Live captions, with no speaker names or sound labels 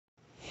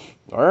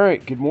All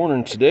right, good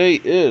morning. Today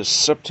is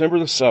September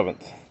the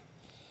 7th.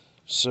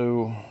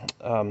 So,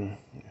 I'm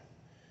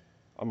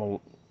a,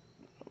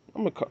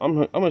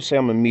 I'm gonna say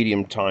I'm a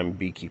medium-time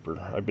beekeeper.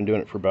 I've been doing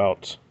it for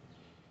about,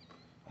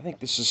 I think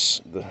I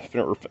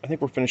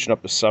think we're finishing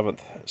up the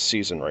 7th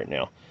season right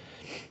now.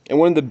 And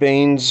one of the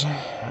banes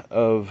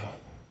of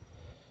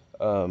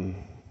um,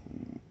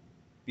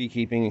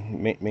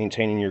 beekeeping,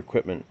 maintaining your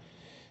equipment,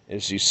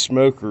 is these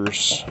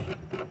smokers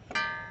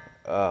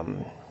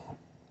um,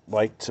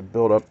 like to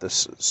build up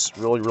this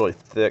really, really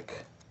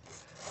thick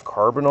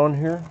carbon on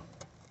here.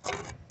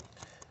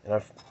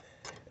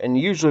 And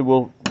usually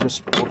we'll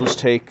just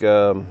take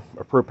a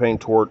propane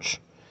torch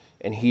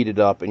and heat it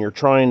up, and you're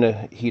trying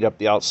to heat up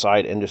the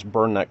outside and just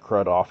burn that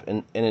crud off,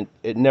 and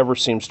it never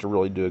seems to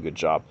really do a good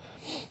job.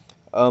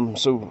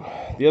 So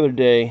the other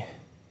day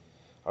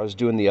I was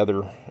doing the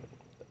other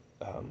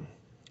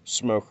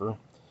smoker,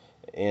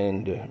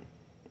 and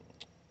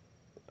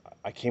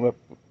I came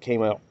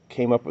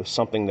up with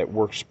something that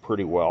works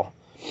pretty well.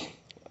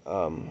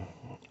 Um,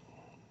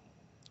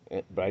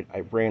 but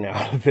I ran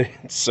out of it,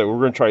 so we're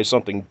going to try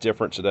something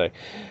different today.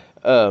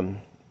 So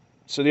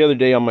the other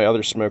day on my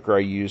other smoker, I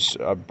used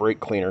a brake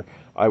cleaner.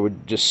 I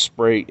would just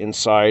spray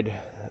inside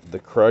the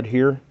crud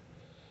here,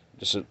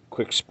 just a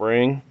quick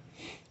spraying,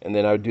 and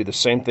then I would do the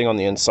same thing on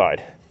the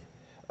inside.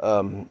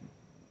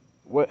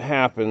 What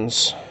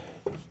happens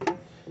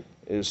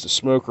is the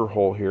smoker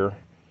hole here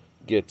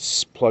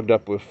gets plugged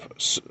up with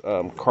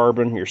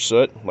carbon, your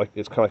soot, like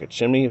it's kind of like a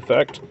chimney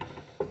effect.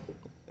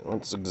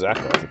 It's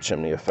exactly like a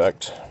chimney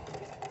effect.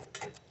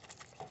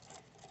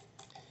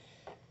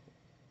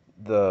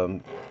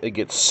 It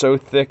gets so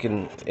thick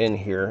in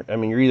here. I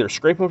mean, you're either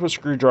scraping with a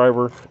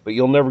screwdriver, but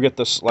you'll never get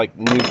this like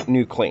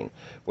new clean.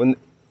 When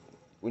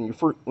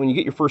you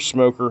get your first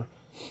smoker,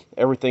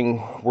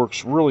 everything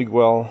works really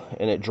well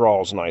and it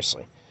draws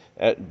nicely.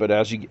 But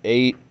as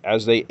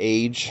they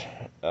age,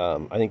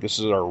 I think this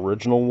is our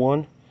original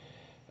one.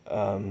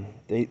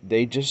 They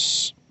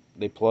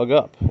plug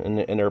up and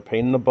they're a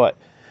pain in the butt.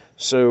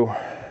 So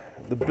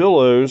the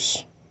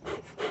billows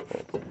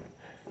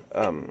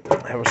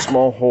have a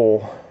small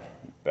hole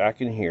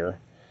back in here,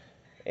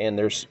 and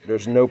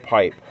there's no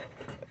pipe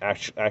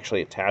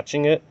actually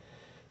attaching it,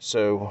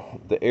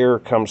 so the air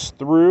comes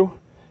through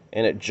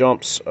and it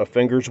jumps a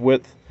finger's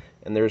width,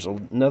 and there's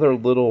another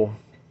little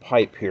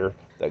pipe here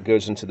that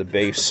goes into the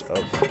base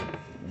of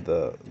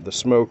the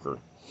smoker.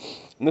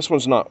 And this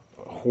one's not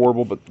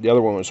horrible, but the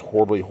other one was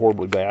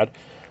horribly bad.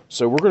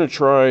 So we're going to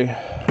try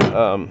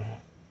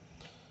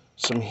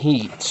some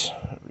heat.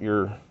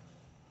 Your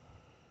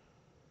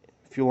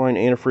fuel line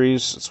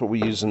antifreeze, that's what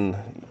we use in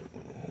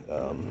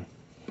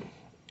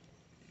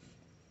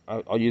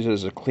I'll use it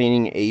as a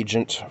cleaning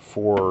agent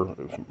for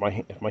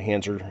if my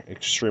hands are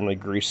extremely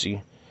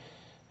greasy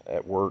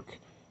at work.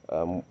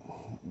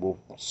 We'll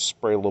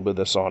spray a little bit of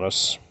this on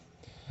us,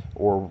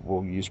 or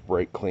we'll use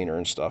brake cleaner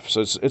and stuff.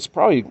 So it's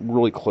probably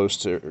really close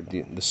to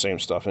the same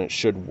stuff, and it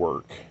should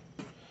work.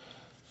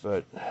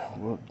 But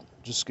we'll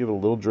just give it a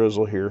little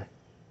drizzle here.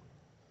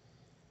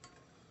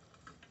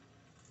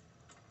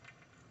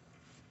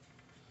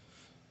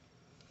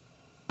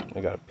 I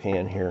got a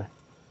pan here.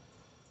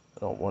 I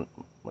don't want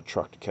my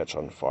truck to catch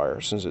on fire.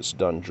 As soon as it's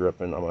done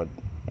dripping, I'm going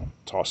to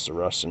toss the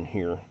rest in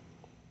here.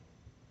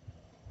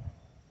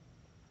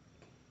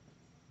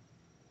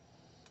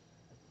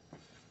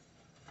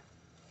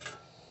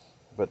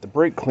 But the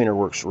brake cleaner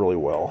works really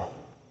well.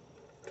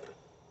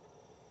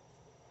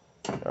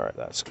 Alright,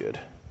 that's good.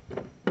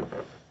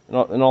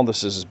 And all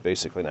this is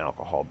basically an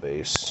alcohol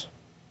base.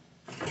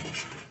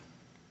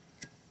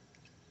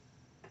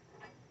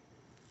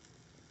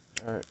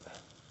 Alright.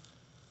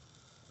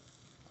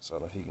 So I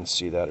don't know if you can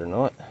see that or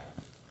not.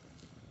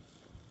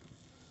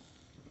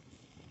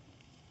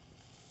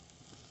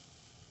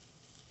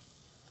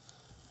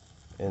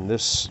 And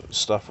this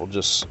stuff will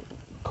just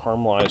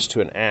caramelize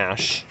to an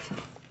ash,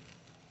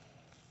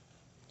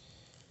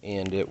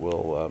 and it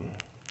will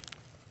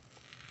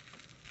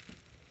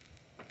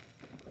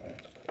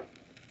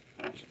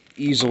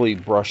easily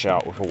brush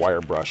out with a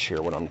wire brush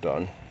here when I'm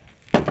done.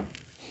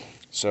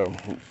 So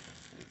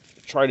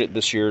tried it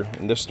this year,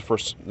 and this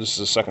is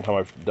the second time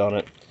I've done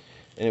it,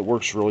 and it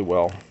works really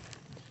well.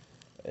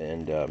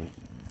 And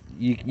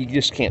you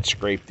just can't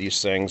scrape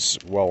these things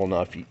well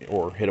enough,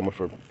 or hit them with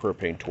a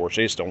propane torch.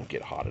 They just don't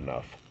get hot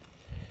enough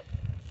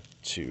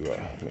to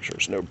make sure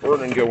there's no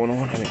burning going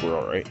on. I think we're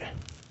all right.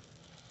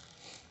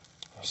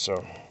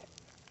 So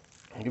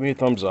give me a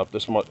thumbs up.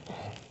 This will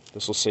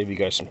save you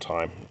guys some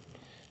time,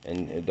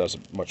 and it does a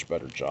much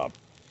better job.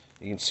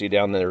 You can see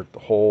down there the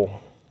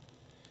hole.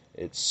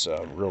 It's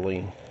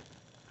really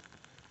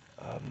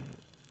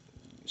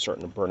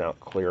starting to burn out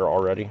clear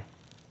already,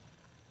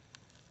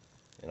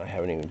 and I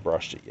haven't even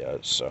brushed it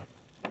yet. So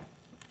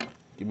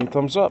give me a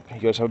thumbs up. You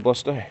guys have a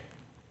blessed day.